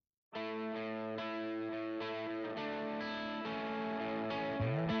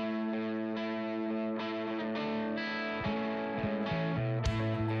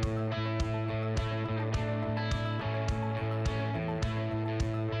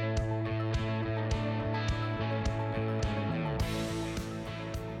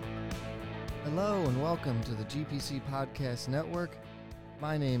Hello and welcome to the GPC Podcast Network.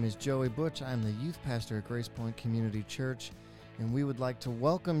 My name is Joey Butch. I'm the youth pastor at Grace Point Community Church, and we would like to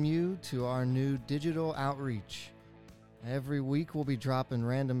welcome you to our new digital outreach. Every week we'll be dropping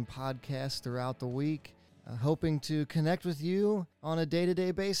random podcasts throughout the week, hoping to connect with you on a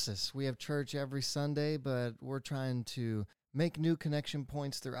day-to-day basis. We have church every Sunday, but we're trying to make new connection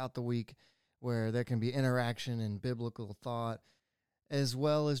points throughout the week where there can be interaction and biblical thought, as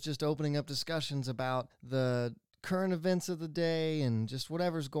well as just opening up discussions about the current events of the day and just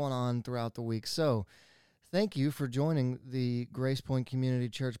whatever's going on throughout the week. So thank you for joining the Grace Point Community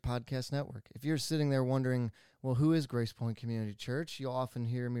Church Podcast Network. If you're sitting there wondering, well, who is Grace Point Community Church? You'll often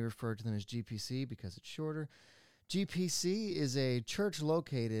hear me refer to them as GPC because it's shorter. GPC is a church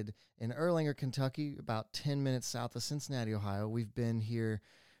located in Erlanger, Kentucky, about 10 minutes south of Cincinnati, Ohio. We've been here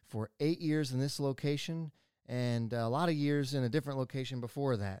for 8 years in this location and a lot of years in a different location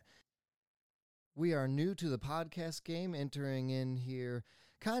before that. We are new to the podcast game, entering in here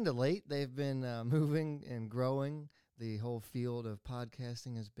kind of late. They've been moving and growing. The whole field of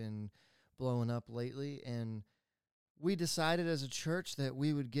podcasting has been blowing up lately, and we decided as a church that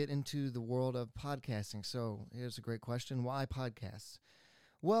we would get into the world of podcasting. So here's a great question. Why podcasts?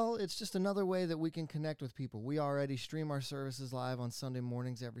 Well, it's just another way that we can connect with people. We already stream our services live on Sunday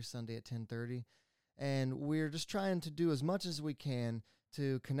mornings, every Sunday at 10:30. And we're just trying to do as much as we can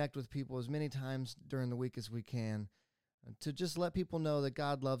to connect with people as many times during the week as we can, to just let people know that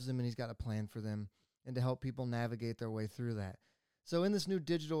God loves them and He's got a plan for them, and to help people navigate their way through that. So in this new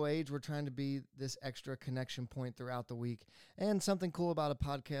digital age, we're trying to be this extra connection point throughout the week. And something cool about a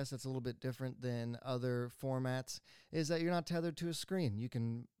podcast that's a little bit different than other formats is that you're not tethered to a screen. You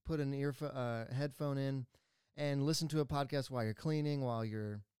can put an headphone in and listen to a podcast while you're cleaning, while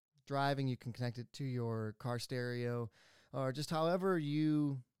you're driving. You can connect it to your car stereo, or just however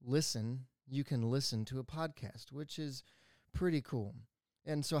you listen, you can listen to a podcast, which is pretty cool.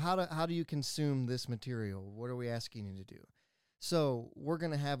 And so how do you consume this material? What are we asking you to do? So we're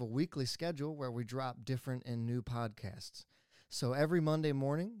going to have a weekly schedule where we drop different and new podcasts. So every Monday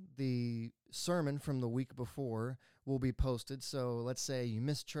morning, the sermon from the week before will be posted. So let's say you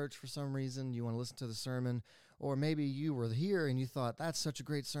missed church for some reason, you want to listen to the sermon, or maybe you were here and you thought, that's such a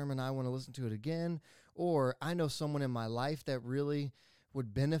great sermon, I want to listen to it again. Or I know someone in my life that really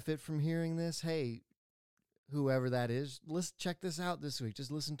would benefit from hearing this. Hey, whoever that is, let's check this out this week.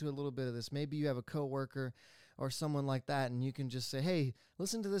 Just listen to a little bit of this. Maybe you have a coworker or someone like that, and you can just say, hey,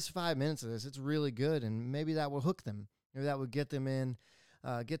 listen to this 5 minutes of this. It's really good, and maybe that will hook them. Maybe that would get them in,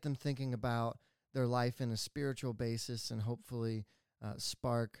 get them thinking about their life in a spiritual basis, and hopefully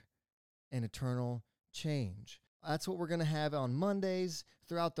spark an eternal change. That's what we're going to have on Mondays.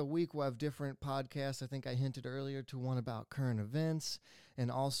 Throughout the week, we'll have different podcasts. I think I hinted earlier to one about current events,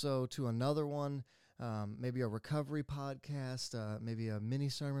 and also to another one, maybe a recovery podcast, maybe a mini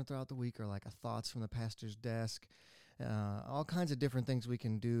sermon throughout the week, or like a thoughts from the pastor's desk. All kinds of different things we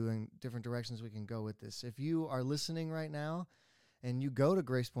can do and different directions we can go with this. If you are listening right now and you go to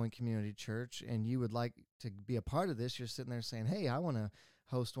Grace Point Community Church and you would like to be a part of this, you're sitting there saying, hey, I want to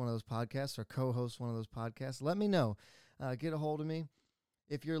host one of those podcasts or co-host one of those podcasts, let me know. Get a hold of me.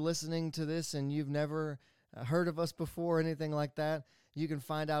 If you're listening to this and you've never heard of us before or anything like that, you can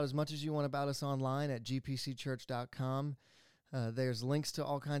find out as much as you want about us online at gpcchurch.com. There's links to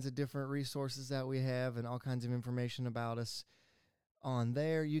all kinds of different resources that we have and all kinds of information about us on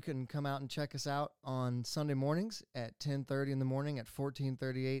there. You can come out and check us out on Sunday mornings at 10:30 in the morning at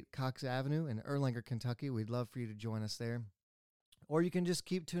 1438 Cox Avenue in Erlanger, Kentucky. We'd love for you to join us there. Or you can just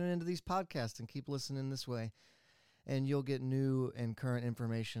keep tuning into these podcasts and keep listening this way, and you'll get new and current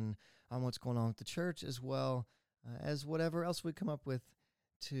information on what's going on with the church, as well as whatever else we come up with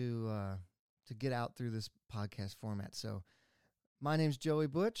to get out through this podcast format. So my name's Joey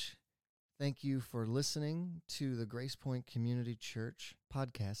Butch. Thank you for listening to the Grace Point Community Church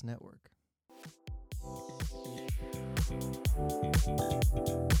Podcast Network.